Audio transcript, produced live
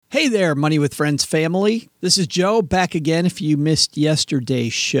Hey there, Money with Friends family. This is Joe back again if you missed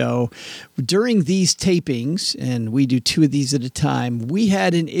yesterday's show. During these tapings, and we do 2 of these at a time, we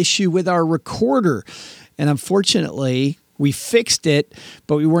had an issue with our recorder. And unfortunately, we fixed it,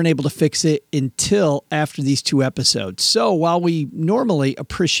 but we weren't able to fix it until after these 2 episodes. So while we normally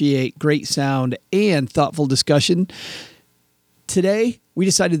appreciate great sound and thoughtful discussion, today, we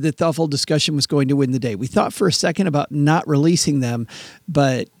decided that thoughtful discussion was going to win the day. We thought for a second about not releasing them,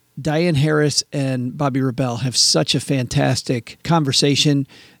 but Diane Harris and Bobbi Rebell have such a fantastic conversation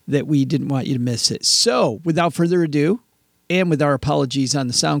that we didn't want you to miss it. So without further ado, and with our apologies on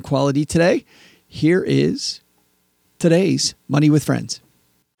the sound quality today, here is today's Money with Friends.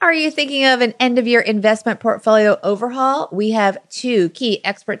 Are you thinking of an end-of-year investment portfolio overhaul? We have 2 key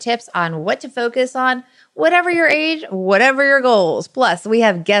expert tips on what to focus on, whatever your age, whatever your goals. Plus, we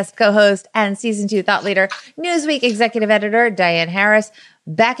have guest co-host and Season 2 thought leader, Newsweek executive editor, Diane Harris,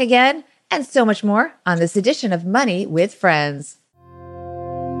 back again, and so much more on this edition of Money with Friends.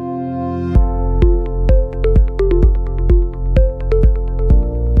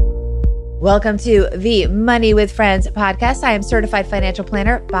 Welcome to the Money with Friends podcast. I am certified financial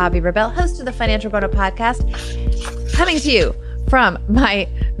planner, Bobbi Rebell, host of the Financial Grown Up podcast, coming to you from my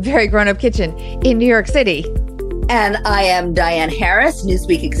very grown-up kitchen in New York City. And I am Diane Harris,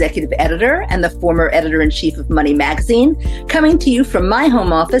 Newsweek executive editor and the former editor-in-chief of Money Magazine, coming to you from my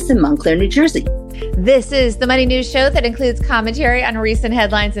home office in Montclair, New Jersey. This is the Money News Show that includes commentary on recent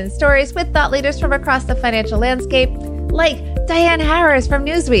headlines and stories with thought leaders from across the financial landscape, like Diane Harris from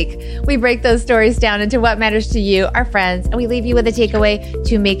Newsweek. We break those stories down into what matters to you, our friends, and we leave you with a takeaway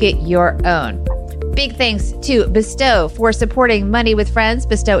to make it your own. Big thanks to Bestow for supporting Money with Friends.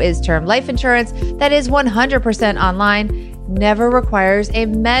 Bestow is term life insurance that is 100% online, never requires a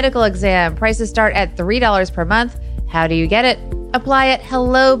medical exam. Prices start at $3 per month. How do you get it? Apply at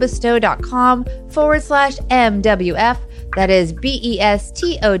hellobestow.com/MWF. That is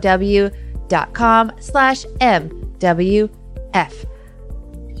BESTOW.com/MWF.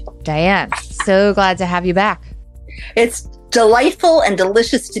 Diane, so glad to have you back. It's delightful and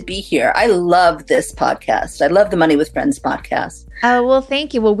delicious to be here. I love this podcast. I love the Money with Friends podcast. Oh, well,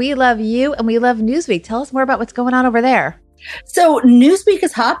 thank you. Well, we love you and we love Newsweek. Tell us more about what's going on over there. So Newsweek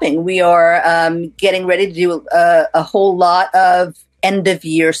is hopping. We are getting ready to do a whole lot of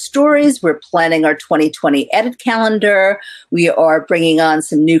end-of-year stories. We're planning our 2020 edit calendar. We are bringing on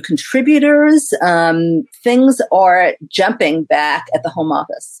some new contributors. Things are jumping back at the home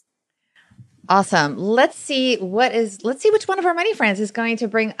office. Awesome. Let's see which one of our money friends is going to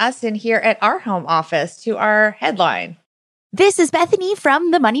bring us in here at our home office to our headline. This is Bethany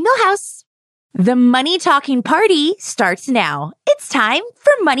from the Money Millhouse. The Money Talking Party starts now. It's time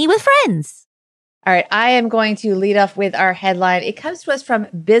for Money with Friends. All right. I am going to lead off with our headline. It comes to us from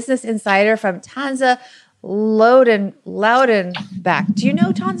Business Insider from Tanza Loudenbach. Do you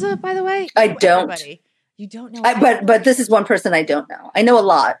know Tanza, by the way? I don't. Everybody. You don't know. But this is one person I don't know. I know a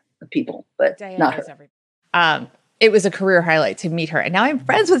lot of people, but Diane not knows her. Everybody. It was a career highlight to meet her. And now I'm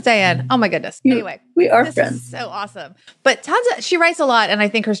friends with Diane. Oh my goodness. Anyway. We are this friends. Is so awesome. But Tanza, she writes a lot and I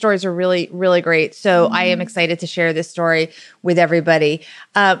think her stories are really, really great. So I am excited to share this story with everybody.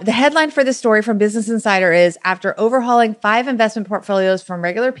 The headline for this story from Business Insider is, after overhauling 5 investment portfolios from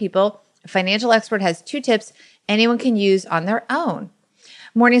regular people, a financial expert has 2 tips anyone can use on their own.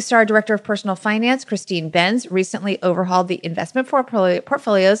 Morningstar Director of Personal Finance, Christine Benz, recently overhauled the investment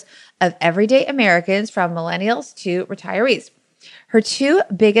portfolios of everyday Americans from millennials to retirees. Her 2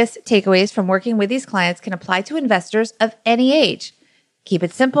 biggest takeaways from working with these clients can apply to investors of any age. Keep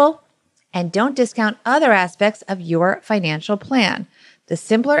it simple and don't discount other aspects of your financial plan. The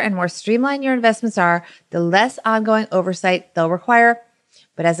simpler and more streamlined your investments are, the less ongoing oversight they'll require.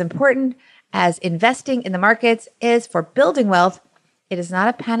 But as important as investing in the markets is for building wealth, it is not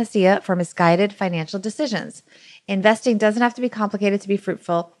a panacea for misguided financial decisions. Investing doesn't have to be complicated to be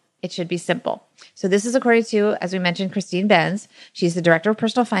fruitful. It should be simple. So this is according to, as we mentioned, Christine Benz. She's the Director of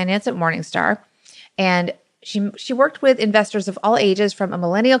Personal Finance at Morningstar. And she worked with investors of all ages, from a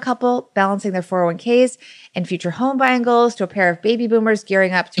millennial couple balancing their 401ks and future home buying goals to a pair of baby boomers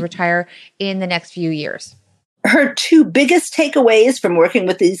gearing up to retire in the next few years. Her 2 biggest takeaways from working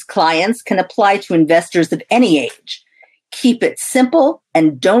with these clients can apply to investors of any age. Keep it simple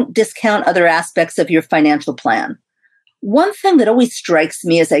and don't discount other aspects of your financial plan. One thing that always strikes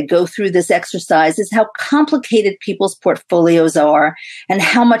me as I go through this exercise is how complicated people's portfolios are and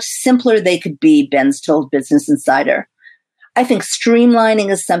how much simpler they could be, Benz told Business Insider. I think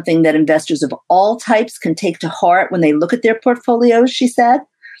streamlining is something that investors of all types can take to heart when they look at their portfolios, she said.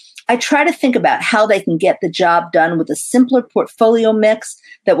 I try to think about how they can get the job done with a simpler portfolio mix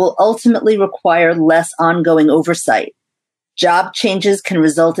that will ultimately require less ongoing oversight. Job changes can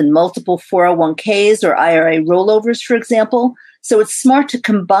result in multiple 401ks or IRA rollovers, for example, so it's smart to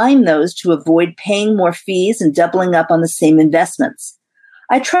combine those to avoid paying more fees and doubling up on the same investments.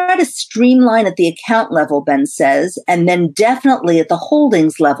 I try to streamline at the account level, Ben says, and then definitely at the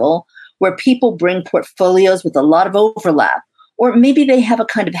holdings level, where people bring portfolios with a lot of overlap, or maybe they have a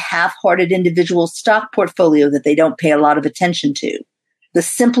kind of half-hearted individual stock portfolio that they don't pay a lot of attention to. The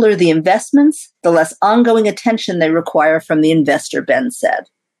simpler the investments, the less ongoing attention they require from the investor, Ben said.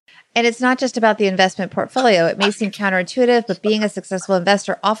 And it's not just about the investment portfolio. It may seem counterintuitive, but being a successful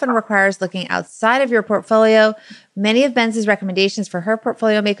investor often requires looking outside of your portfolio. Many of Benz's recommendations for her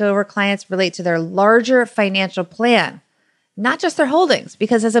portfolio makeover clients relate to their larger financial plan, not just their holdings,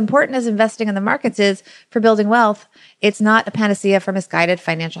 because as important as investing in the markets is for building wealth, it's not a panacea for misguided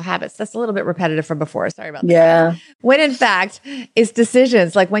financial habits. That's a little bit repetitive from before. Sorry about that. Yeah. When in fact, it's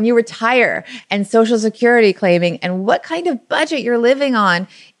decisions like when you retire and Social Security claiming and what kind of budget you're living on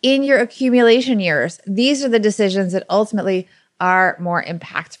in your accumulation years. These are the decisions that ultimately are more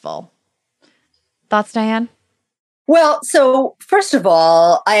impactful. Thoughts, Diane? Well, so first of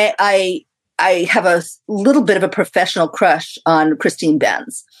all, I have a little bit of a professional crush on Christine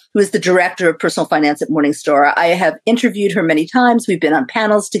Benz, who is the director of personal finance at Morningstar. I have interviewed her many times. We've been on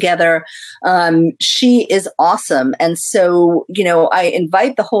panels together. She is awesome. And so, I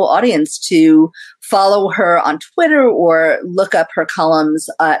invite the whole audience to follow her on Twitter or look up her columns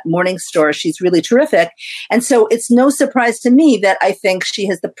at Morningstar. She's really terrific. And so it's no surprise to me that I think she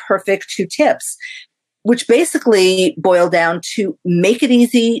has the perfect 2 tips, which basically boil down to make it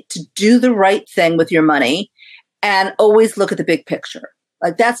easy to do the right thing with your money and always look at the big picture.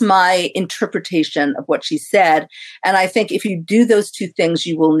 Like, that's my interpretation of what she said. And I think if you do those 2 things,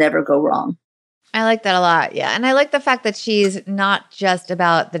 you will never go wrong. I like that a lot. Yeah. And I like the fact that she's not just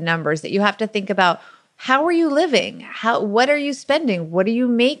about the numbers, that you have to think about how are you living? What are you spending? What are you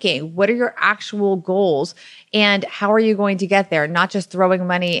making? What are your actual goals? And how are you going to get there? Not just throwing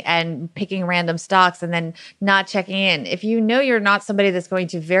money and picking random stocks and then not checking in. If you know you're not somebody that's going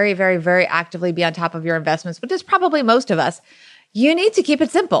to very, very, very actively be on top of your investments, which is probably most of us, you need to keep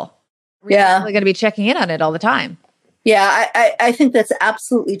it simple. We're going to be checking in on it all the time. Yeah, I think that's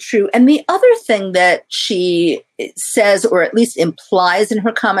absolutely true. And the other thing that she says, or at least implies in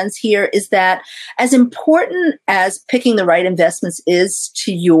her comments here, is that as important as picking the right investments is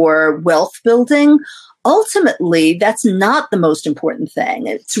to your wealth building, ultimately, that's not the most important thing.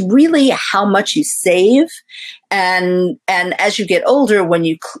 It's really how much you save. And as you get older, when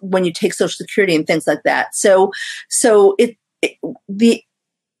you take Social Security and things like that. So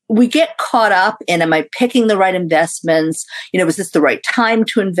we get caught up in, am I picking the right investments? Was this the right time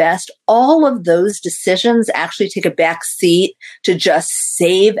to invest? All of those decisions actually take a back seat to just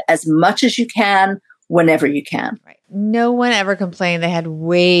save as much as you can whenever you can. Right. No one ever complained they had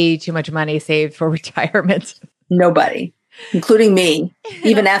way too much money saved for retirement. Nobody, including me,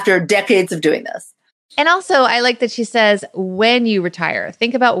 even after decades of doing this. And also, I like that she says, when you retire,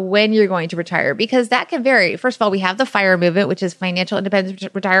 think about when you're going to retire, because that can vary. First of all, we have the FIRE movement, which is financial independence,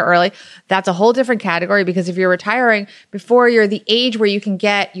 retire early. That's a whole different category, because if you're retiring before you're the age where you can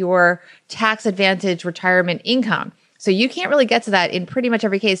get your tax advantage retirement income. So you can't really get to that in pretty much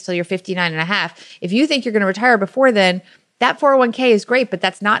every case till you're 59 and a half. If you think you're going to retire before then, that 401k is great, but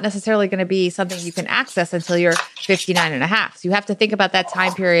that's not necessarily going to be something you can access until you're 59 and a half. So you have to think about that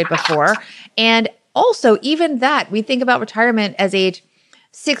time period before. And also, even that, we think about retirement as age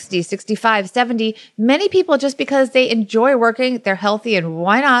 60, 65, 70. Many people, just because they enjoy working, they're healthy, and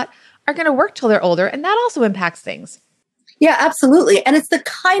why not, are going to work till they're older. And that also impacts things. Yeah, absolutely. And it's the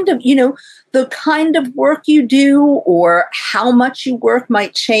kind of work you do or how much you work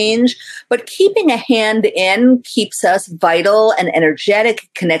might change, but keeping a hand in keeps us vital and energetic,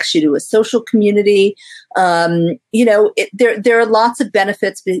 connects you to a social community. There are lots of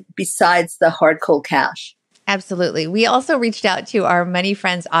benefits besides the hard, cold cash. Absolutely. We also reached out to our Money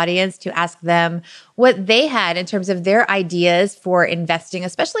Friends audience to ask them what they had in terms of their ideas for investing,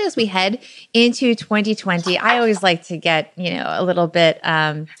 especially as we head into 2020. I always like to get, a little bit,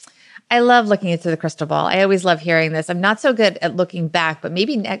 I love looking into the crystal ball. I always love hearing this. I'm not so good at looking back, but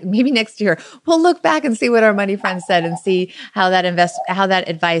maybe next year we'll look back and see what our Money Friends said and see how that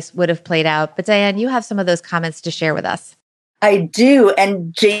advice would have played out. But Diane, you have some of those comments to share with us. I do.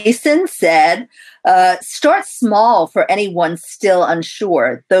 And Jason said, start small for anyone still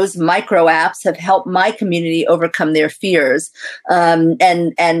unsure. Those micro apps have helped my community overcome their fears.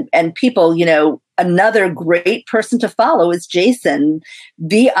 And people, another great person to follow is Jason,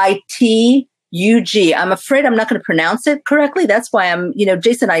 Vitug. I'm afraid I'm not going to pronounce it correctly. That's why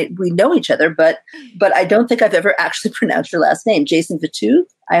Jason, we know each other, but I don't think I've ever actually pronounced your last name. Jason Vitug.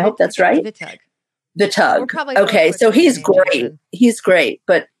 I hope that's right. Vitug. Okay. So he's great. Jason. He's great,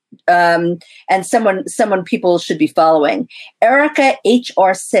 but, and someone people should be following. Erica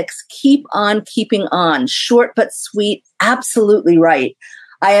HR6, keep on keeping on. Short but sweet. Absolutely right.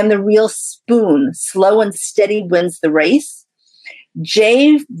 I am the real spoon. Slow and steady wins the race.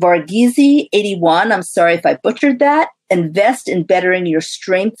 Jay Varghese, 81. I'm sorry if I butchered that. Invest in bettering your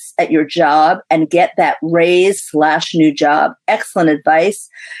strengths at your job and get that raise/new job. Excellent advice.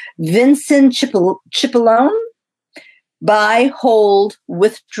 Vincent Cipollone, buy, hold,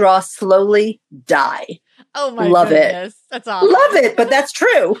 withdraw slowly, die. Oh my Love goodness. It. That's awesome. Love it, but that's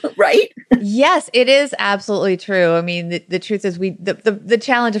true, right? Yes, it is absolutely true. I mean, the truth is the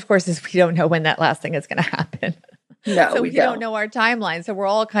challenge, of course, is we don't know when that last thing is going to happen. No, so we don't know our timeline. So we're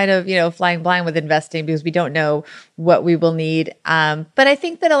all kind of, flying blind with investing because we don't know what we will need. But I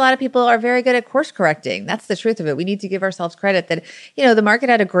think that a lot of people are very good at course correcting. That's the truth of it. We need to give ourselves credit that, the market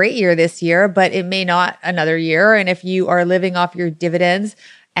had a great year this year, but it may not another year. And if you are living off your dividends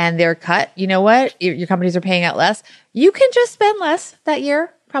and they're cut, you know what? Your companies are paying out less. You can just spend less that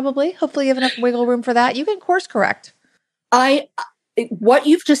year, probably. Hopefully you have enough wiggle room for that. You can course correct. What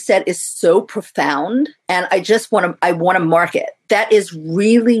you've just said is so profound, and I want to mark it. That is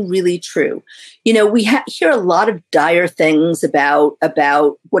really, really true. We hear a lot of dire things about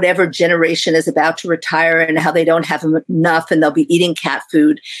whatever generation is about to retire and how they don't have enough and they'll be eating cat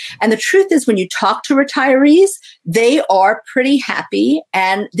food. And the truth is, when you talk to retirees, they are pretty happy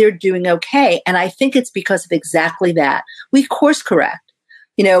and they're doing okay. And I think it's because of exactly that. We course correct.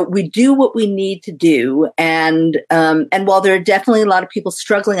 We do what we need to do. And while there are definitely a lot of people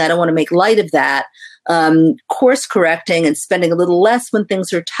struggling, I don't want to make light of that. Course correcting and spending a little less when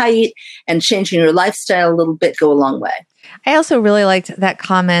things are tight and changing your lifestyle a little bit go a long way. I also really liked that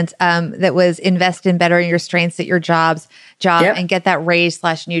comment that was invest in bettering your strengths at your job yep. and get that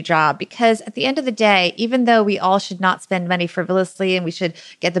raise/new job. Because at the end of the day, even though we all should not spend money frivolously and we should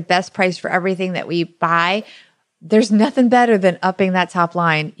get the best price for everything that we buy, there's nothing better than upping that top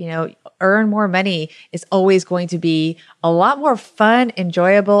line. Earn more money is always going to be a lot more fun,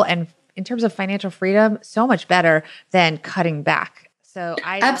 enjoyable, and in terms of financial freedom, so much better than cutting back. So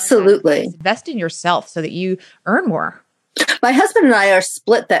I absolutely invest in yourself so that you earn more. My husband and I are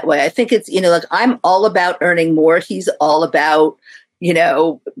split that way. I think it's, I'm all about earning more. He's all about,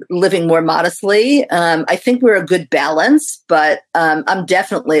 living more modestly. I think we're a good balance, but I'm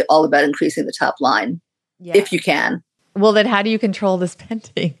definitely all about increasing the top line. Yeah. If you can. Well, then how do you control the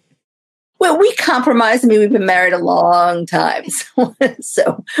spending? Well, we compromise. I mean, we've been married a long time,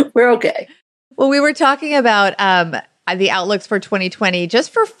 so we're okay. Well, we were talking about the outlooks for 2020.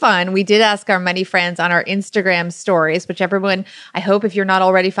 Just for fun, we did ask our money friends on our Instagram stories, which everyone, I hope if you're not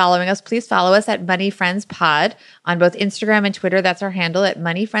already following us, please follow us at Money Friends Pod on both Instagram and Twitter. That's our handle at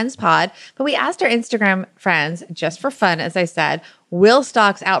Money Friends Pod. But we asked our Instagram friends, just for fun, as I said, will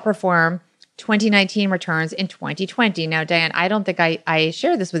stocks outperform 2019 returns in 2020. Now, Diane, I don't think I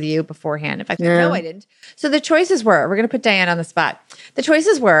shared this with you beforehand. In fact, no, I didn't. So the choices we're going to put Diane on the spot. The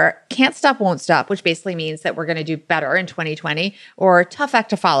choices were can't stop, won't stop, which basically means that we're going to do better in 2020, or tough act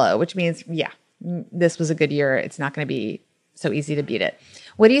to follow, which means, this was a good year. It's not going to be so easy to beat it.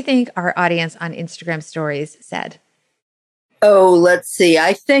 What do you think our audience on Instagram stories said? Oh, let's see.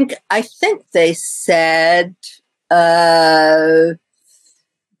 I think they said,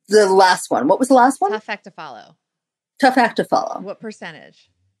 the last one. What was the last one? Tough act to follow. Tough act to follow. What percentage?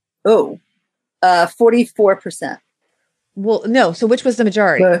 44%. Well, no. So which was the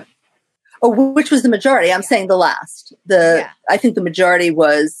majority? Which was the majority? I'm saying the last. I think the majority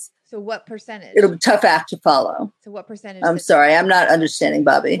was. So what percentage? It'll be tough act to follow. So what percentage? I'm sorry. I'm not understanding,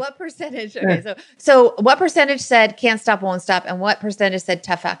 Bobbi. What percentage? Okay. So what percentage said can't stop, won't stop, and what percentage said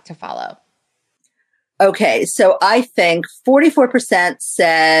tough act to follow? Okay, so I think 44%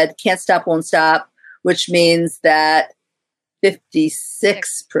 said can't stop, won't stop, which means that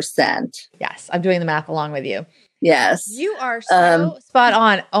 56%. Yes, I'm doing the math along with you. Yes. You are so spot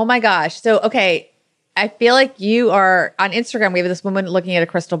on. Oh my gosh. So, okay, I feel like you are on Instagram. We have this woman looking at a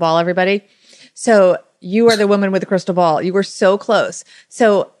crystal ball, everybody. So you are the woman with the crystal ball. You were so close.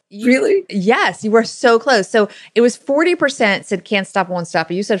 So really? Yes, you were so close. So it was 40% said can't stop, won't stop.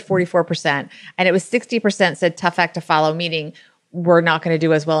 But you said 44%. And it was 60% said tough act to follow, meaning we're not going to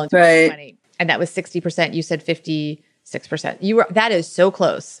do as well in 2020. Right. And that was 60%. You said 56%. That is so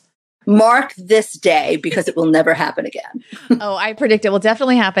close. Mark this day because it will never happen again. Oh, I predict it will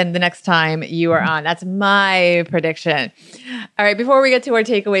definitely happen the next time you are on. That's my prediction. All right. Before we get to our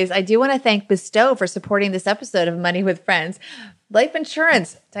takeaways, I do want to thank Bestow for supporting this episode of Money with Friends. Life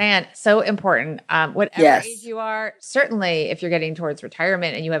insurance, Diane, so important. Whatever age you are, certainly if you're getting towards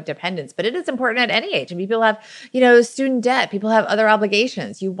retirement and you have dependents, but it is important at any age. And people have, student debt. People have other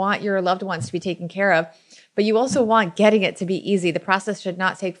obligations. You want your loved ones to be taken care of, but you also want getting it to be easy. The process should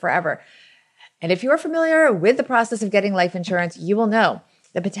not take forever. And if you are familiar with the process of getting life insurance, you will know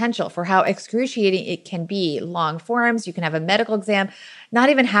the potential for how excruciating it can be. Long forms, you can have a medical exam not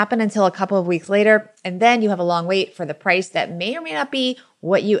even happen until a couple of weeks later, and then you have a long wait for the price that may or may not be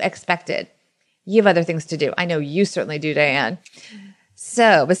what you expected. You have other things to do. I know you certainly do, Diane.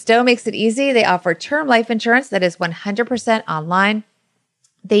 So Bestow makes it easy. They offer term life insurance that is 100% online.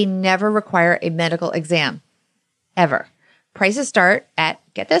 They never require a medical exam, ever. Prices start at,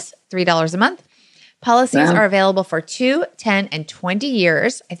 get this, $3 a month. Policies are available for 2, 10, and 20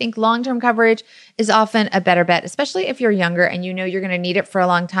 years. I think long-term coverage is often a better bet, especially if you're younger and you know you're going to need it for a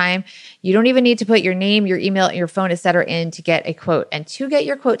long time. You don't even need to put your name, your email, and your phone, etc. in to get a quote. And to get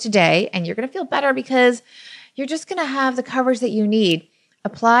your quote today, and you're going to feel better because you're just going to have the coverage that you need.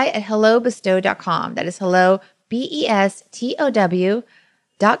 Apply at hellobestow.com. That is hello,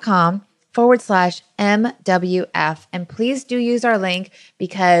 BESTOW.com/MWF. And please do use our link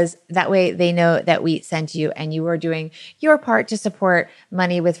because that way they know that we sent you and you are doing your part to support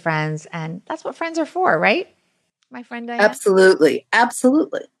Money with Friends. And that's what friends are for, right? My friend Diane? Absolutely.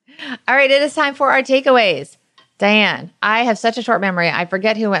 Absolutely. All right. It is time for our takeaways. Diane, I have such a short memory. I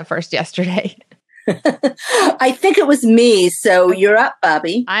forget who went first yesterday. I think it was me. So you're up,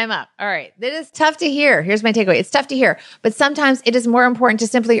 Bobbi. I'm up. All right. That is tough to hear. Here's my takeaway. It's tough to hear, but sometimes it is more important to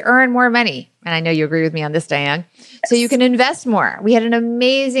simply earn more money. And I know you agree with me on this, Diane. So you can invest more. We had an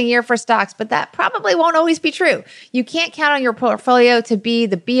amazing year for stocks, but that probably won't always be true. You can't count on your portfolio to be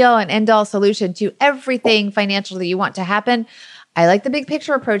the be-all and end-all solution to everything financial that you want to happen. I like the big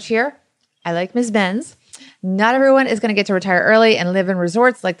picture approach here. I like Ms. Benz. Not everyone is going to get to retire early and live in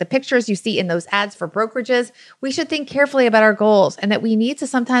resorts like the pictures you see in those ads for brokerages. We should think carefully about our goals and that we need to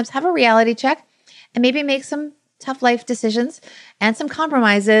sometimes have a reality check and maybe make some tough life decisions and some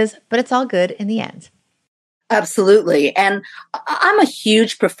compromises, but it's all good in the end. Absolutely. And I'm a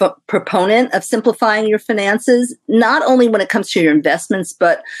huge proponent of simplifying your finances, not only when it comes to your investments,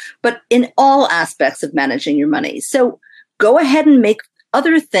 but in all aspects of managing your money. So go ahead and make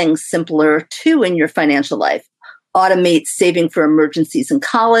other things simpler too in your financial life. Automate saving for emergencies in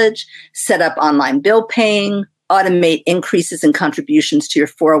college, set up online bill paying, automate increases in contributions to your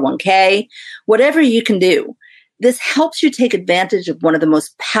 401k, whatever you can do. This helps you take advantage of one of the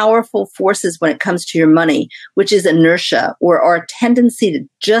most powerful forces when it comes to your money, which is inertia, or our tendency to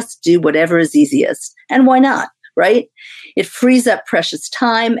just do whatever is easiest. And why not, right? It frees up precious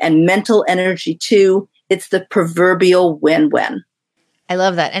time and mental energy too. It's the proverbial win-win. I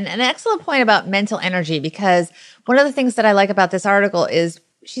love that. And an excellent point about mental energy, because one of the things that I like about this article is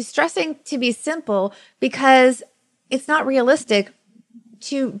she's stressing to be simple because it's not realistic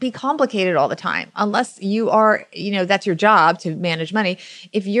to be complicated all the time unless you are, that's your job to manage money.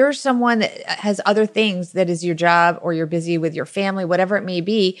 If you're someone that has other things that is your job or you're busy with your family, whatever it may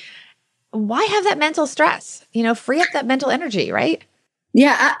be, why have that mental stress? Free up that mental energy, right?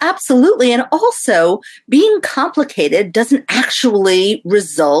 Yeah, absolutely. And also, being complicated doesn't actually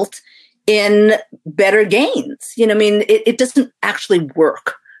result in better gains. It doesn't actually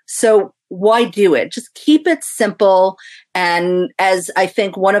work. So why do it? Just keep it simple. And as I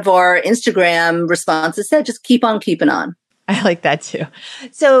think one of our Instagram responses said, just keep on keeping on. I like that too.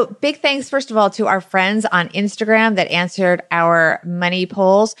 So big thanks, first of all, to our friends on Instagram that answered our money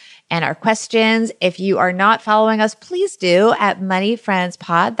polls and our questions. If you are not following us, please do at Money Friends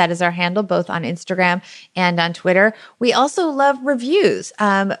Pod. That is our handle, both on Instagram and on Twitter. We also love reviews.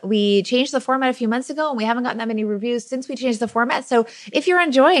 We changed the format a few months ago and we haven't gotten that many reviews since we changed the format. So if you're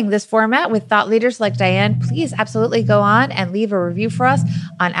enjoying this format with thought leaders like Diane, please absolutely go on and leave a review for us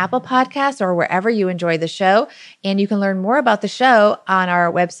on Apple Podcasts or wherever you enjoy the show. And you can learn more about the show on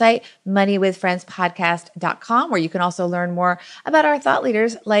our website, moneywithfriendspodcast.com, where you can also learn more about our thought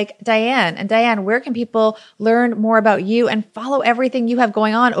leaders like Diane. And Diane, where can people learn more about you and follow everything you have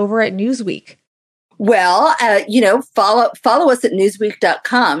going on over at Newsweek? Well, follow us at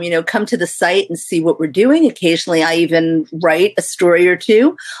newsweek.com. Come to the site and see what we're doing. Occasionally, I even write a story or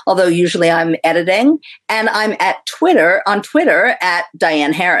two, although usually I'm editing. And I'm on Twitter at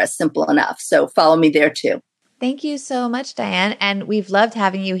Diane Harris, simple enough. So follow me there too. Thank you so much, Diane. And we've loved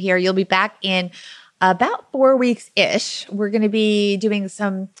having you here. You'll be back in about 4 weeks-ish. We're going to be doing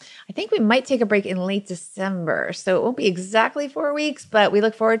I think we might take a break in late December. So it won't be exactly 4 weeks, but we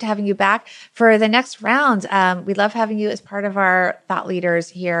look forward to having you back for the next round. We love having you as part of our thought leaders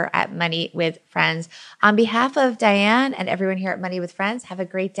here at Money with Friends. On behalf of Diane and everyone here at Money with Friends, have a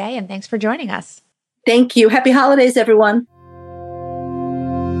great day and thanks for joining us. Thank you. Happy holidays, everyone.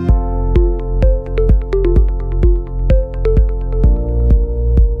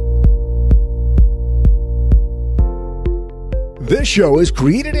 This show is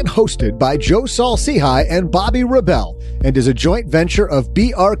created and hosted by Joe Saul-Sehy and Bobbi Rebell and is a joint venture of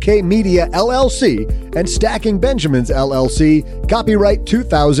BRK Media, LLC and Stacking Benjamins, LLC, copyright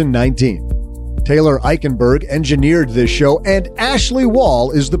 2019. Taylor Eichenberg engineered this show and Ashley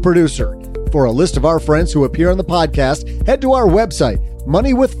Wall is the producer. For a list of our friends who appear on the podcast, head to our website,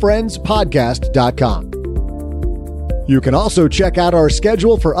 moneywithfriendspodcast.com. You can also check out our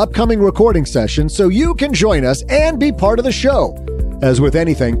schedule for upcoming recording sessions so you can join us and be part of the show. As with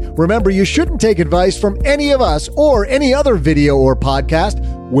anything, remember you shouldn't take advice from any of us or any other video or podcast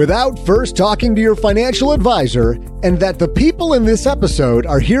without first talking to your financial advisor, and that the people in this episode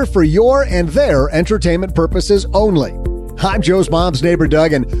are here for your and their entertainment purposes only. I'm Joe's mom's neighbor,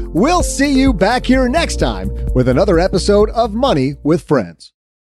 Doug, and we'll see you back here next time with another episode of Money with Friends.